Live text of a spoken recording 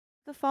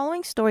The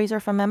following stories are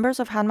from members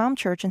of Hanmaum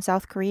Church in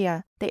South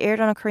Korea. They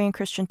aired on a Korean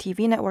Christian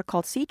TV network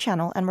called C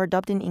Channel and were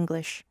dubbed in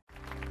English.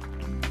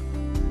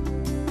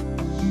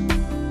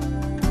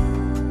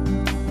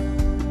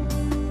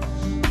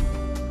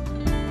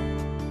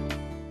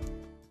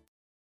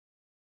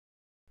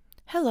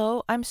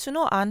 Hello, I'm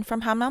Suno An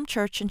from Hanmam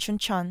Church in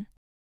Chuncheon.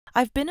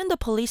 I've been in the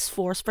police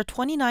force for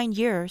 29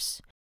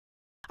 years.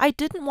 I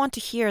didn't want to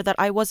hear that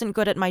I wasn't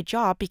good at my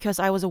job because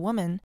I was a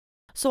woman,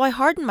 so I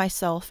hardened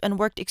myself and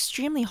worked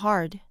extremely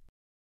hard.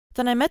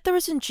 Then I met the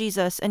risen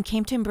Jesus and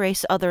came to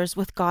embrace others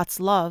with God's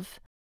love.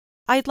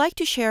 I'd like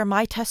to share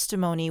my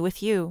testimony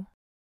with you.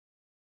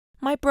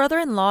 My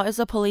brother-in-law is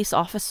a police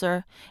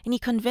officer, and he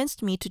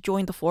convinced me to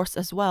join the force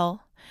as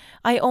well.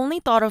 I only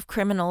thought of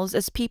criminals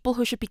as people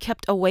who should be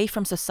kept away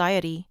from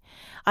society.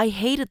 I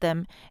hated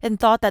them and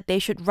thought that they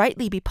should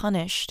rightly be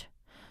punished.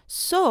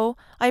 So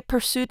I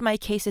pursued my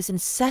cases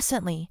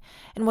incessantly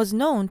and was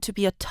known to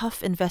be a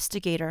tough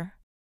investigator.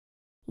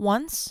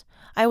 Once,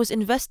 I was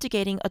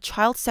investigating a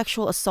child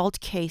sexual assault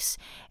case,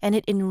 and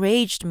it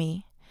enraged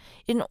me.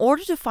 In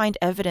order to find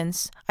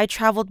evidence, I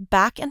traveled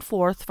back and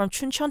forth from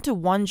Chuncheon to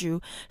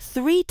Wonju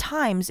 3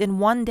 times in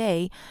one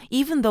day,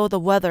 even though the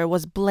weather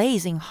was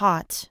blazing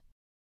hot.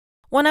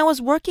 When I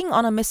was working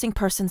on a missing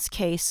persons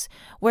case,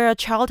 where a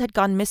child had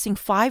gone missing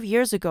 5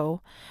 years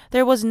ago,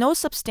 there was no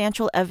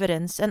substantial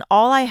evidence and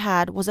all I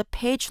had was a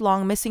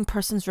page-long missing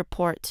persons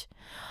report.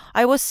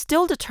 I was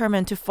still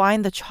determined to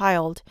find the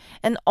child,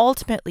 and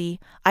ultimately,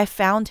 I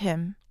found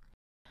him.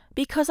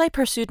 Because I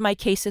pursued my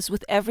cases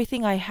with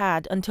everything I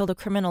had until the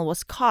criminal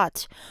was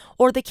caught,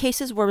 or the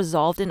cases were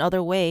resolved in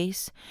other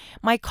ways,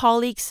 my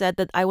colleagues said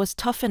that I was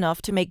tough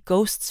enough to make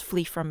ghosts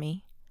flee from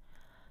me.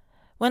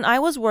 When I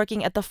was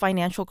working at the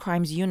Financial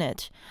Crimes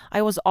Unit,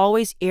 I was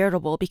always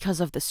irritable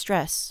because of the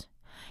stress.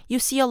 You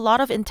see a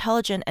lot of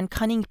intelligent and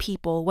cunning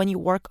people when you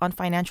work on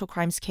financial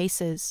crimes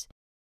cases.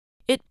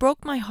 It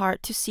broke my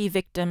heart to see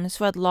victims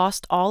who had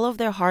lost all of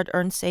their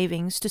hard-earned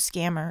savings to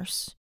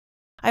scammers.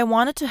 I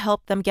wanted to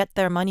help them get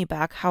their money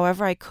back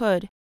however I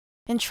could,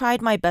 and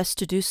tried my best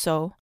to do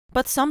so,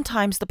 but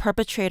sometimes the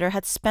perpetrator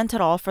had spent it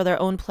all for their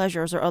own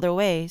pleasures or other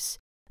ways.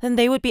 Then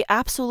they would be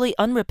absolutely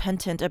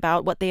unrepentant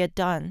about what they had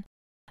done.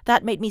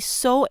 That made me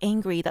so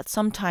angry that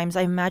sometimes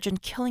I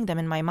imagined killing them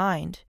in my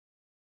mind.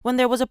 When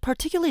there was a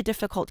particularly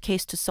difficult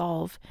case to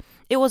solve,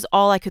 it was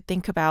all I could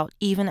think about,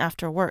 even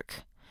after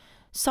work.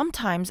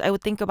 Sometimes I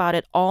would think about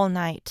it all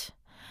night.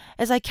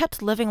 As I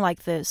kept living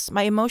like this,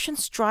 my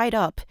emotions dried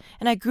up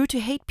and I grew to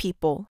hate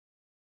people.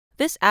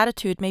 This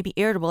attitude made me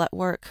irritable at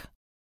work.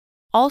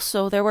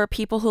 Also, there were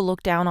people who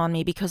looked down on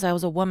me because I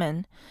was a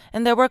woman,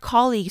 and there were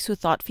colleagues who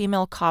thought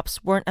female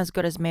cops weren't as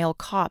good as male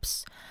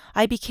cops.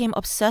 I became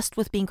obsessed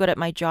with being good at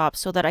my job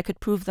so that I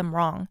could prove them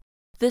wrong.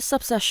 This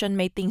obsession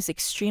made things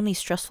extremely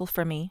stressful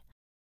for me.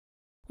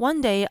 One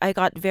day, I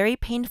got very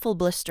painful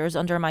blisters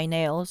under my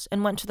nails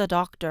and went to the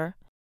doctor.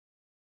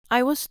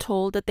 I was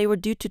told that they were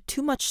due to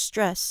too much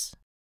stress.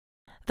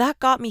 That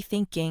got me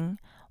thinking,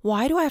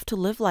 why do I have to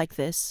live like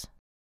this?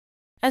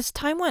 As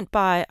time went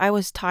by, I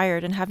was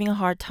tired and having a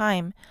hard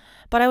time,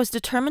 but I was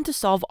determined to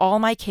solve all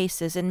my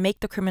cases and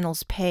make the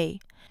criminals pay.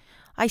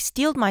 I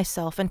steeled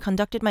myself and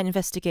conducted my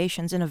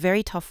investigations in a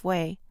very tough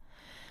way.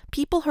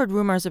 People heard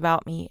rumors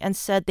about me and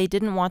said they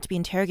didn't want to be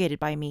interrogated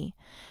by me.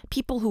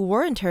 People who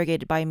were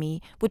interrogated by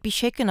me would be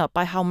shaken up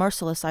by how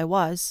merciless I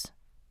was.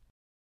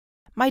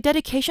 My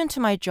dedication to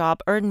my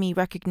job earned me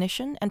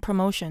recognition and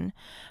promotion,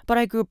 but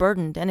I grew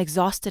burdened and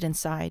exhausted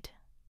inside.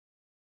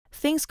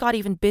 Things got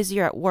even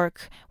busier at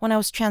work when I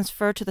was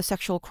transferred to the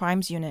Sexual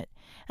Crimes Unit,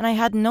 and I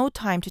had no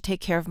time to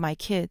take care of my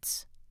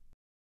kids.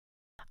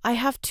 I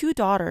have 2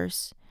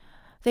 daughters.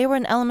 They were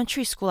in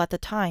elementary school at the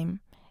time,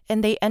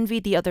 and they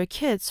envied the other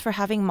kids for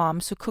having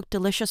moms who cooked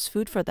delicious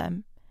food for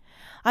them.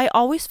 I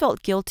always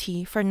felt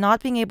guilty for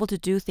not being able to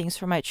do things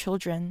for my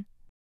children.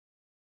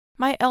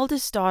 My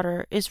eldest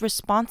daughter is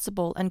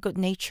responsible and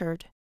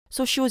good-natured,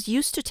 so she was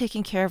used to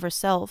taking care of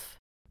herself,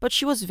 but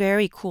she was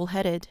very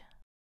cool-headed.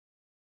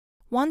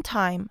 One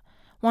time,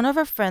 one of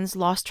her friends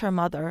lost her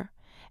mother,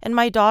 and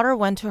my daughter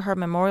went to her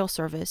memorial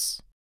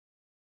service.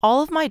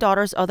 All of my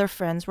daughter's other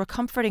friends were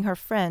comforting her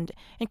friend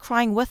and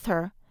crying with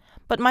her,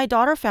 but my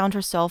daughter found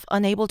herself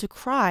unable to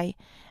cry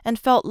and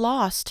felt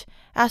lost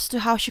as to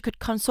how she could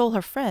console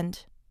her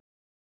friend.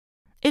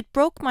 It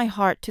broke my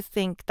heart to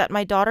think that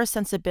my daughter's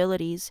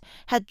sensibilities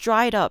had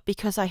dried up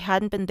because I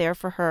hadn't been there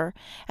for her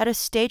at a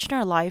stage in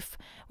her life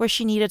where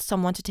she needed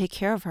someone to take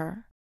care of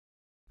her.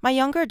 My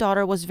younger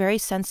daughter was very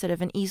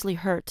sensitive and easily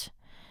hurt.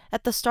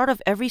 At the start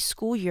of every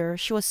school year,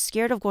 she was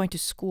scared of going to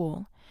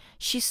school.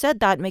 She said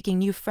that making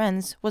new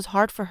friends was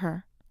hard for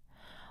her.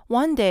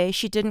 One day,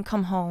 she didn't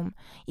come home,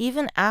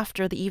 even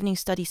after the evening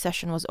study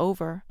session was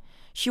over.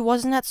 She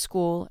wasn't at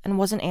school and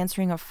wasn't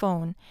answering her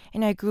phone,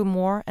 and I grew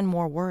more and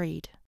more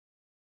worried.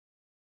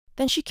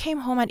 Then she came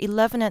home at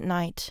 11 at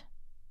night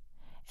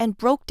and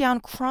broke down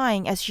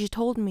crying as she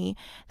told me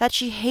that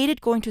she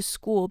hated going to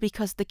school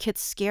because the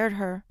kids scared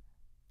her.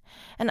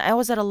 And I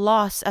was at a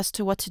loss as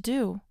to what to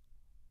do.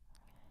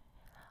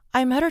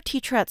 I met her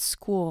teacher at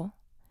school.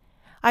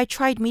 I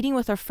tried meeting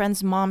with her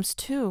friends' moms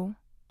too.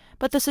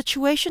 But the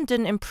situation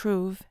didn't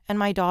improve, and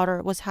my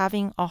daughter was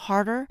having a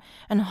harder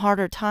and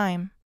harder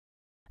time.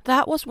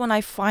 That was when I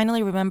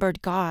finally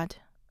remembered God.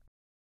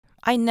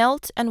 I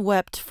knelt and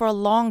wept for a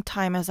long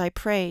time as I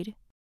prayed.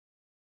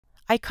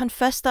 I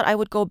confessed that I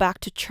would go back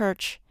to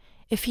church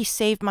if He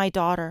saved my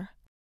daughter.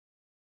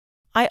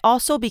 I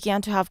also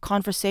began to have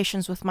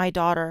conversations with my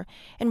daughter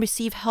and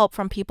receive help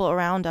from people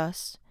around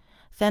us.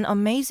 Then,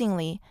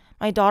 amazingly,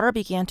 my daughter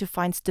began to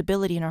find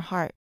stability in her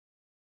heart.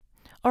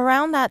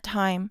 Around that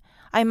time,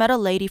 I met a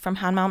lady from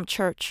Hanmaum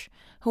church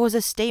who was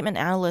a statement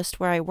analyst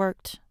where I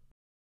worked.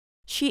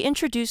 She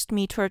introduced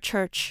me to her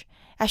church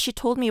as she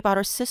told me about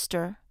her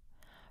sister.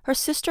 Her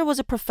sister was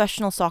a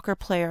professional soccer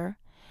player,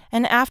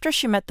 and after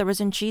she met the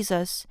risen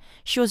Jesus,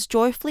 she was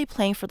joyfully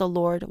playing for the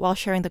Lord while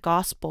sharing the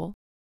gospel.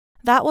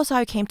 That was how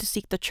I came to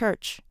seek the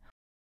church.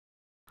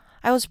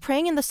 I was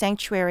praying in the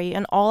sanctuary,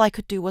 and all I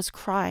could do was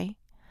cry.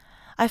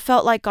 I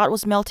felt like God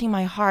was melting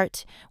my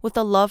heart with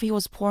the love He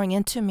was pouring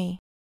into me.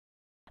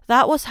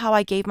 That was how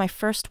I gave my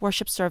first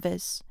worship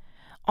service.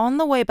 On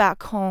the way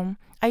back home,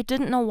 I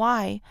didn't know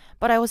why,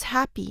 but I was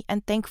happy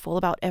and thankful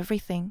about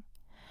everything.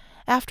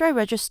 After I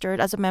registered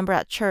as a member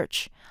at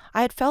church,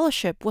 I had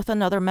fellowship with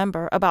another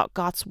member about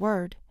God's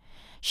Word.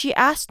 She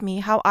asked me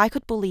how I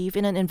could believe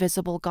in an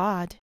invisible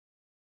God.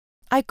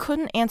 I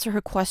couldn't answer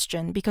her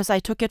question because I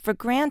took it for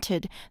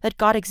granted that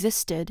God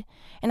existed,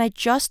 and I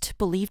just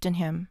believed in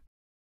Him.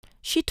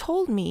 She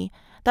told me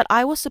that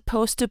I was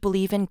supposed to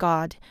believe in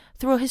God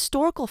through a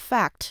historical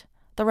fact,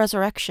 the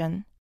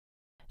resurrection.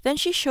 Then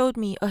she showed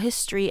me a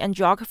history and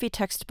geography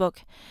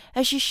textbook,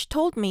 as she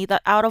told me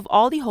that out of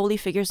all the holy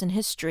figures in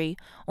history,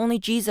 only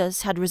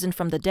Jesus had risen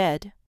from the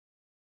dead.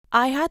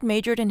 I had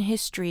majored in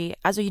history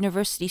as a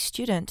university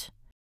student,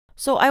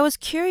 so I was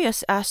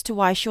curious as to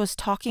why she was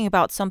talking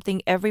about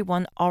something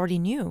everyone already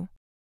knew.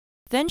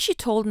 Then she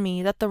told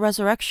me that the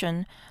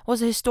resurrection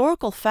was a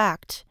historical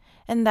fact,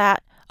 and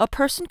that a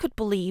person could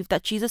believe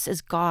that Jesus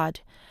is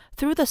God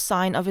through the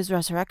sign of His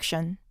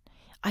resurrection.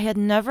 I had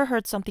never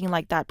heard something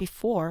like that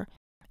before,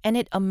 and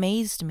it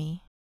amazed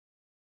me.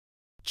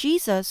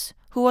 Jesus,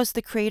 who was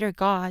the Creator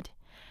God,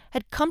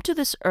 had come to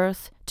this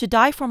earth to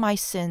die for my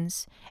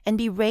sins and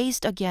be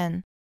raised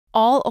again,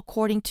 all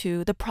according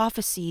to the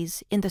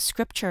prophecies in the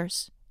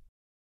Scriptures.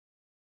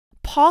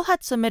 Paul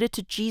had submitted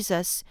to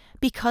Jesus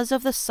because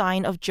of the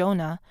sign of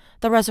Jonah,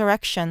 the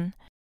resurrection,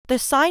 the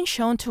sign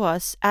shown to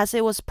us as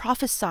it was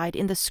prophesied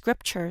in the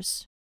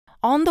Scriptures,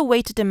 on the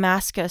way to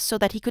Damascus so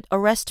that he could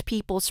arrest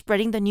people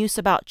spreading the news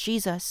about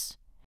Jesus.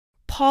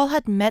 Paul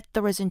had met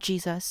the risen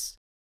Jesus,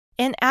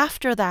 and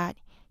after that,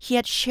 he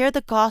had shared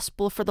the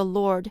gospel for the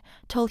Lord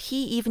till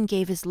he even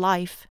gave his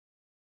life.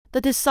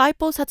 The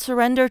disciples had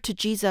surrendered to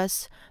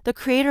Jesus, the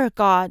Creator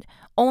God,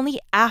 only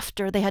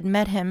after they had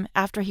met Him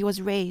after He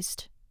was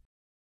raised.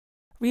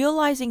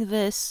 Realizing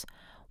this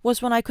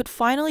was when I could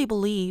finally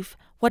believe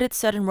what it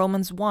said in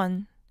Romans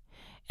 1,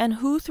 and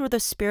who through the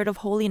Spirit of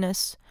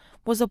holiness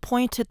was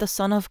appointed the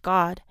Son of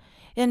God,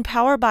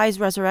 empowered by His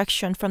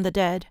resurrection from the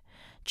dead,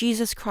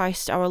 Jesus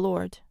Christ our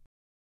Lord.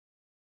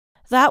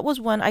 That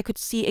was when I could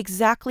see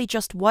exactly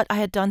just what I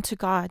had done to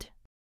God.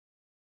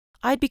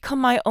 I'd become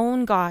my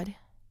own God,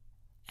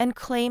 and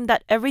claimed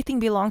that everything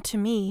belonged to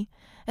me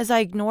as I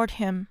ignored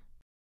Him.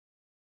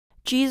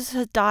 Jesus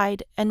had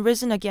died and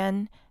risen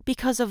again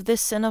because of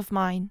this sin of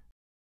mine.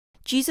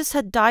 Jesus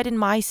had died in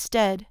my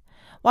stead,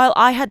 while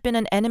I had been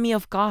an enemy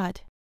of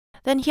God.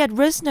 Then He had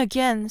risen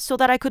again so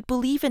that I could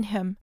believe in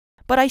Him,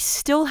 but I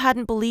still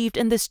hadn't believed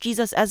in this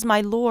Jesus as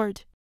my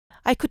Lord.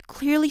 I could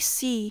clearly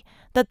see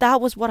that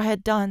that was what I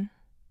had done.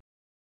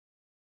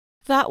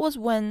 That was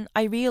when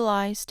I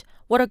realized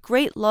what a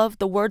great love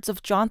the words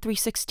of John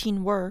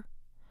 3:16 were.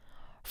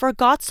 For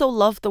God so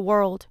loved the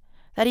world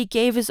that He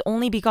gave His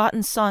only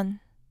begotten Son.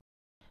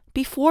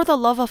 Before the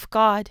love of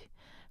God,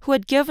 who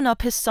had given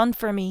up His Son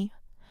for me,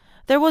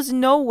 there was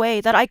no way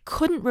that I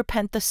couldn't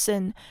repent the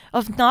sin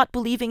of not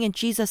believing in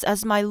Jesus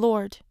as my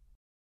Lord.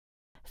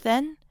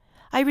 Then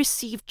I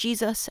received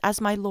Jesus as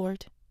my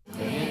Lord.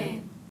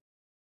 Amen.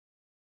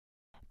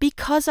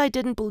 Because I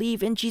didn't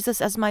believe in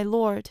Jesus as my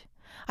Lord,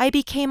 I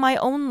became my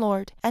own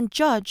Lord and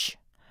judge,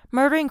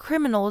 murdering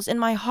criminals in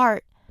my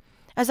heart,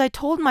 as I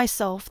told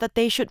myself that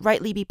they should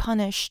rightly be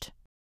punished.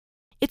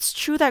 It's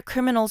true that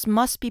criminals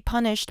must be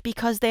punished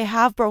because they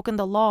have broken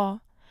the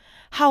law.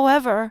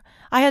 However,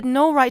 I had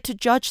no right to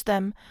judge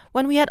them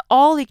when we had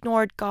all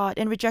ignored God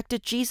and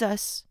rejected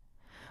Jesus.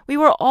 We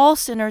were all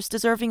sinners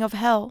deserving of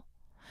hell.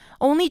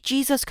 Only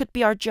Jesus could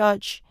be our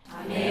judge.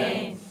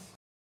 Amen.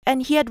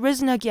 And He had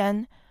risen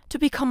again to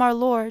become our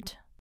Lord.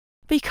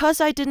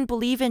 Because I didn't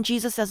believe in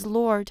Jesus as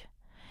Lord,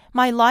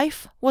 my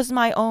life was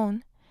my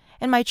own,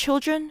 and my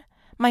children,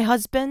 my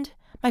husband,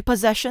 my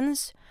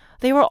possessions,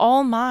 they were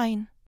all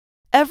mine.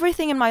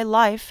 Everything in my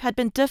life had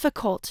been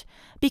difficult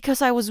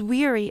because I was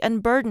weary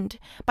and burdened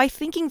by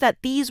thinking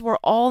that these were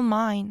all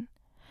mine.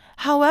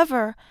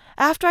 However,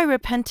 after I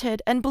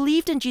repented and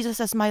believed in Jesus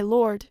as my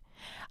Lord,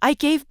 I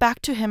gave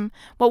back to Him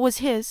what was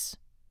His.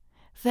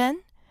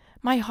 Then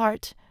my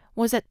heart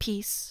was at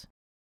peace.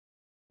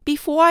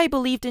 Before I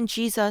believed in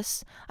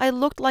Jesus, I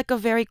looked like a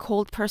very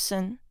cold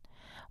person.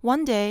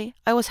 One day,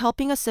 I was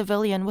helping a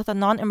civilian with a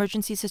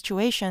non-emergency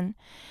situation,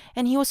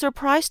 and he was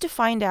surprised to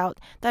find out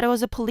that I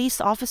was a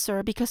police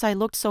officer because I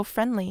looked so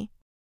friendly.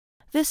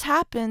 This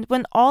happened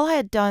when all I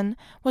had done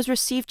was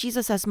receive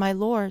Jesus as my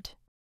Lord.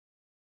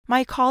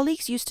 My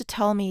colleagues used to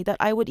tell me that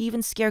I would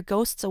even scare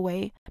ghosts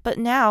away, but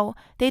now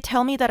they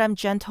tell me that I'm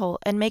gentle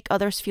and make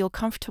others feel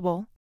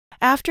comfortable.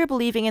 After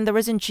believing in the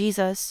risen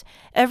Jesus,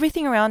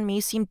 everything around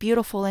me seemed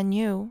beautiful and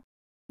new.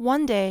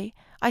 One day,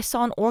 I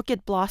saw an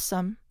orchid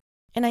blossom,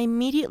 and I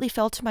immediately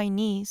fell to my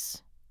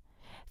knees,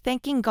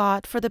 thanking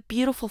God for the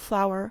beautiful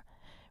flower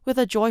with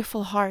a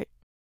joyful heart.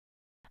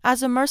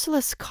 As a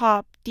merciless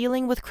cop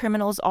dealing with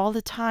criminals all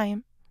the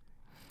time,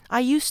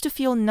 I used to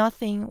feel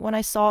nothing when I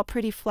saw a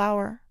pretty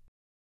flower.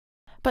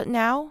 But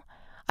now,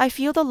 I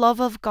feel the love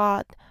of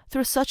God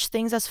through such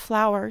things as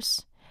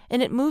flowers,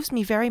 and it moves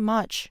me very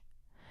much.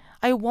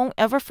 I won't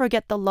ever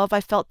forget the love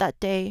I felt that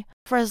day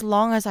for as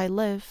long as I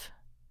live.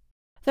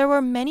 There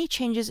were many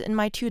changes in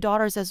my 2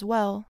 daughters as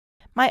well.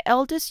 My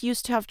eldest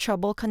used to have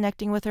trouble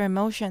connecting with her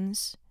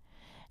emotions.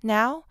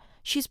 Now,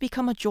 she's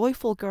become a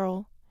joyful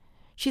girl.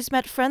 She's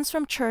met friends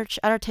from church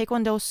at our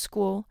Taekwondo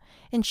school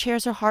and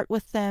shares her heart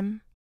with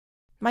them.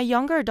 My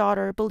younger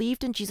daughter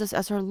believed in Jesus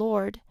as her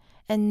Lord,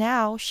 and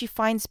now she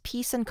finds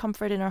peace and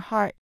comfort in her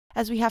heart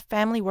as we have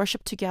family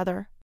worship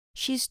together.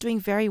 She's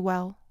doing very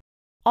well.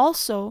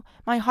 Also,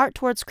 my heart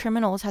towards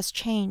criminals has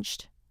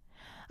changed.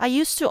 I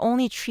used to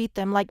only treat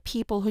them like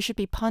people who should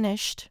be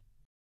punished.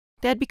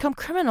 They had become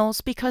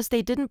criminals because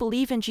they didn't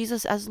believe in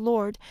Jesus as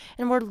Lord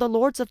and were the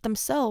lords of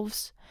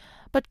themselves,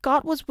 but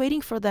God was waiting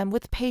for them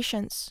with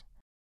patience.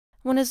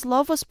 When His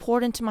love was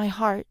poured into my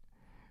heart,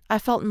 I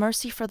felt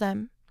mercy for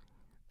them,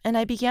 and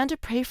I began to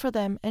pray for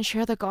them and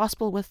share the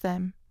gospel with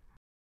them.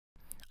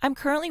 I'm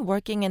currently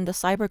working in the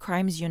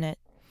cybercrimes unit.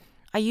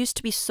 I used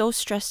to be so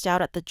stressed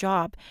out at the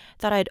job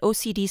that I had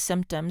OCD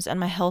symptoms and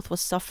my health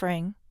was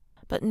suffering.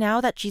 But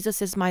now that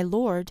Jesus is my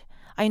Lord,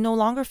 I no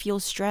longer feel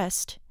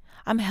stressed.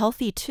 I'm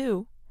healthy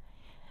too.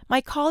 My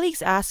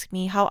colleagues ask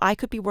me how I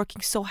could be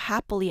working so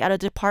happily at a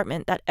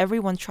department that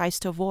everyone tries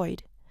to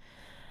avoid.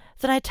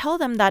 Then I tell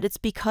them that it's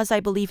because I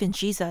believe in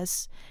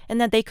Jesus,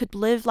 and that they could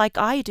live like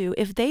I do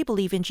if they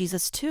believe in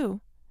Jesus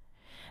too.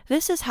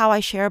 This is how I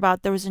share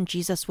about the risen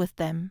Jesus with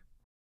them.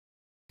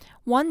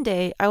 One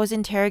day, I was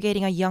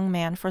interrogating a young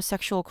man for a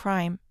sexual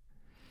crime.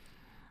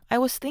 I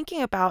was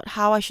thinking about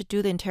how I should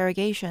do the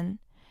interrogation,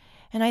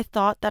 and I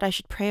thought that I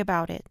should pray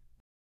about it.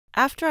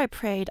 After I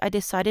prayed, I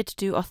decided to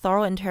do a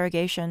thorough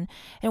interrogation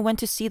and went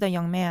to see the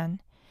young man.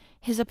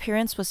 His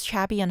appearance was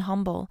shabby and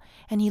humble,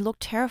 and he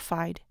looked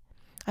terrified.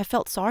 I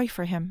felt sorry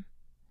for him.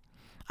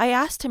 I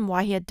asked him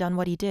why he had done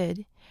what he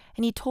did,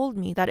 and he told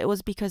me that it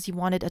was because he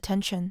wanted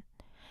attention.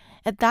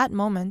 At that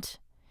moment,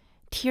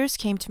 tears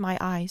came to my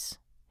eyes.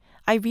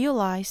 I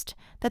realized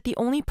that the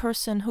only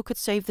person who could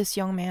save this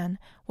young man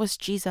was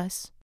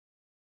Jesus.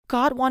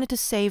 God wanted to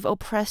save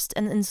oppressed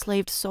and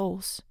enslaved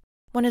souls.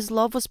 When His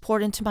love was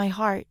poured into my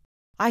heart,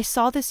 I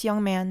saw this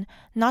young man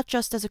not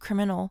just as a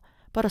criminal,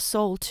 but a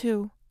soul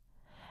too.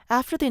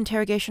 After the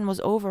interrogation was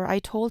over, I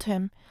told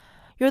him,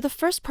 "You're the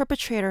first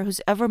perpetrator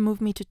who's ever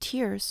moved me to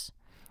tears.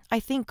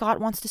 I think God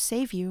wants to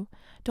save you.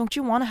 Don't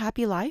you want a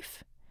happy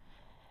life?"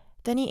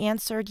 Then he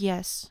answered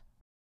yes.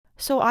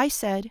 So I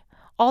said,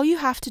 "All you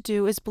have to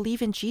do is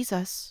believe in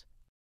Jesus.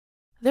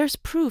 There's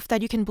proof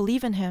that you can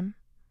believe in Him.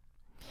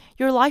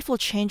 Your life will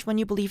change when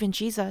you believe in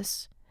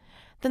Jesus."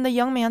 Then the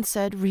young man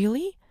said,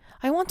 "Really?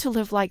 I want to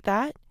live like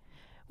that."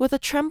 With a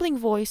trembling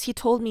voice, he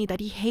told me that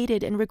he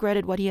hated and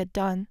regretted what he had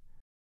done.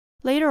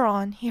 Later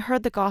on, he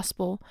heard the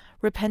gospel,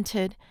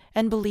 repented,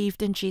 and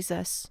believed in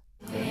Jesus.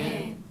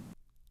 Amen.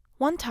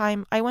 One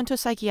time, I went to a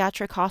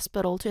psychiatric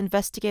hospital to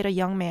investigate a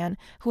young man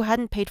who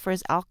hadn't paid for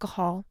his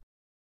alcohol.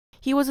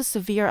 He was a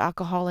severe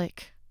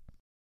alcoholic.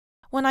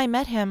 When I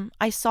met him,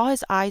 I saw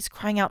his eyes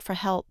crying out for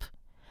help.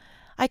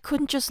 I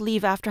couldn't just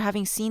leave after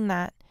having seen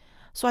that,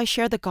 so I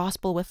shared the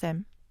gospel with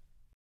him.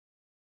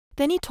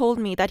 Then he told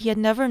me that he had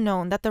never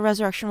known that the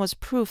resurrection was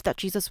proof that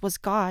Jesus was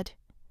God.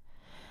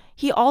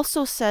 He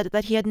also said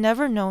that he had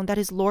never known that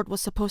his Lord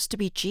was supposed to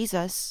be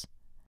Jesus.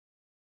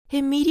 He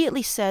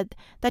immediately said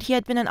that he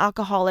had been an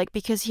alcoholic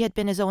because he had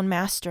been his own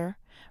master,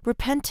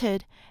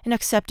 repented, and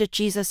accepted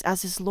Jesus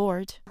as his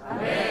Lord.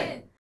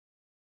 Amen.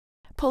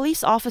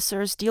 Police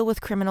officers deal with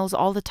criminals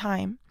all the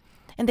time,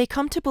 and they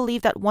come to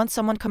believe that once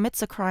someone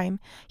commits a crime,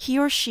 he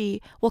or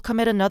she will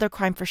commit another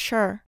crime for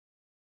sure.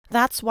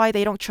 That's why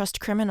they don't trust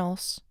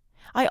criminals.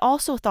 I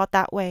also thought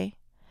that way.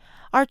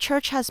 Our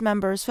church has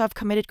members who have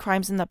committed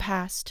crimes in the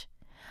past.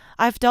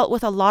 I've dealt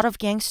with a lot of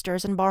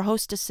gangsters and bar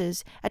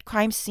hostesses at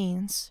crime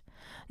scenes.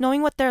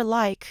 Knowing what they're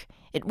like,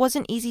 it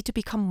wasn't easy to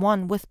become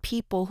one with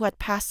people who had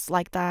pasts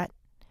like that.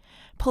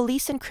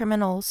 Police and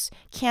criminals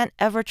can't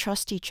ever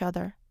trust each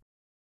other.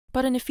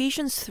 But in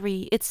Ephesians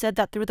 3, it said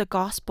that through the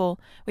gospel,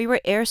 we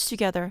were heirs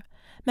together,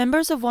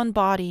 members of one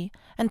body,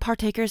 and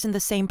partakers in the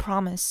same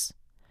promise.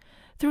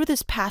 Through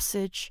this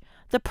passage,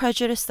 the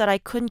prejudice that I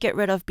couldn't get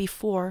rid of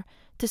before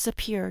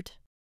disappeared.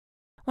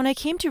 When I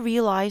came to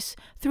realize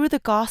through the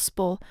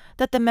gospel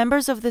that the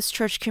members of this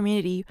church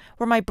community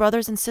were my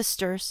brothers and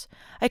sisters,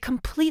 I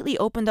completely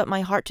opened up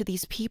my heart to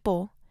these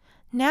people.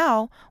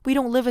 Now, we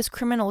don't live as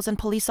criminals and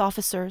police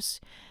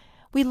officers.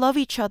 We love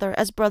each other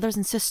as brothers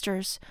and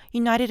sisters,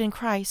 united in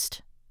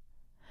Christ.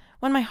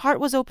 When my heart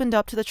was opened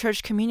up to the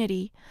church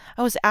community,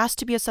 I was asked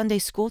to be a Sunday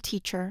school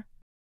teacher.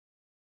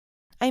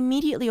 I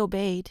immediately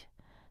obeyed,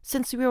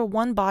 since we were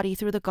one body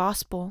through the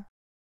gospel.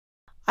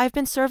 I've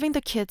been serving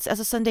the kids as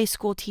a Sunday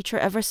school teacher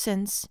ever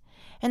since,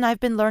 and I've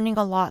been learning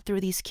a lot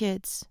through these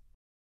kids.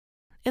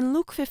 In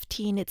Luke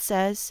 15, it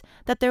says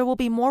that there will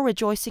be more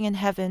rejoicing in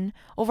heaven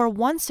over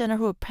one sinner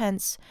who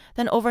repents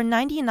than over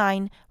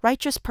 99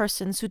 righteous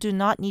persons who do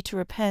not need to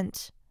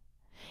repent.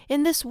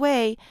 In this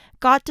way,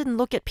 God didn't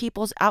look at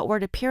people's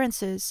outward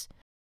appearances.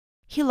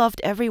 He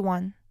loved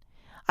everyone.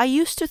 I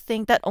used to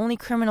think that only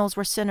criminals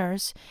were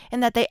sinners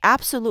and that they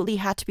absolutely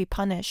had to be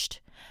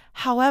punished.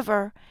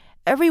 However,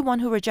 everyone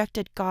who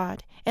rejected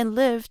God and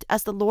lived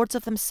as the lords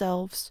of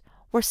themselves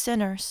were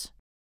sinners.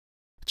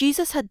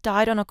 Jesus had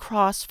died on a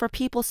cross for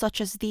people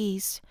such as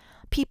these,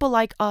 people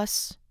like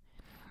us.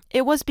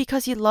 It was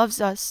because he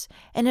loves us,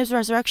 and his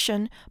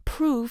resurrection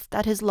proved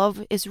that his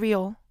love is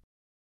real.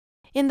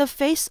 In the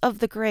face of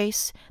the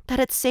grace that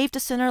had saved a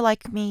sinner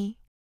like me,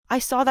 I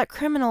saw that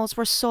criminals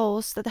were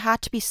souls that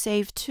had to be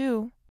saved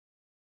too.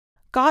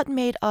 God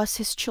made us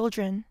his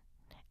children,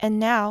 and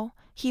now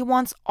he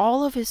wants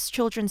all of his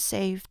children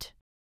saved.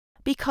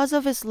 Because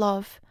of his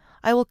love,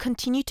 I will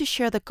continue to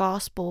share the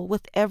gospel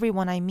with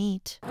everyone I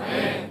meet.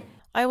 Amen.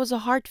 I was a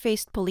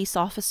hard-faced police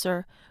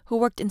officer who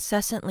worked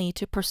incessantly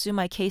to pursue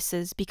my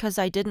cases because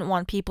I didn't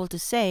want people to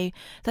say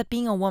that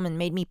being a woman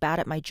made me bad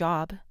at my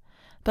job.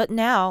 But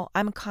now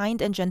I'm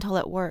kind and gentle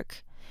at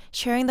work,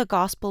 sharing the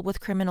gospel with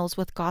criminals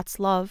with God's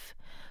love,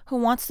 who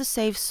wants to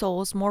save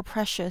souls more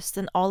precious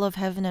than all of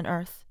heaven and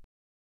earth.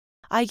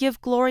 I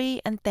give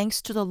glory and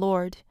thanks to the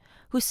Lord,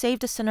 who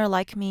saved a sinner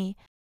like me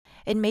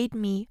and made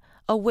me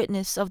a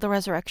witness of the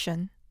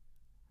resurrection.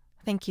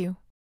 Thank you.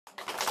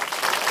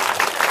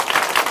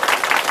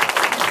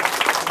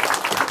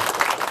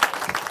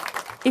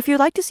 If you'd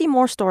like to see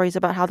more stories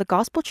about how the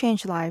gospel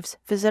changed lives,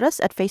 visit us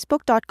at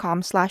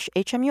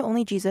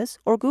facebook.com/HMUOnlyJesus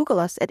or Google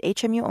us at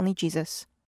HMU Only Jesus.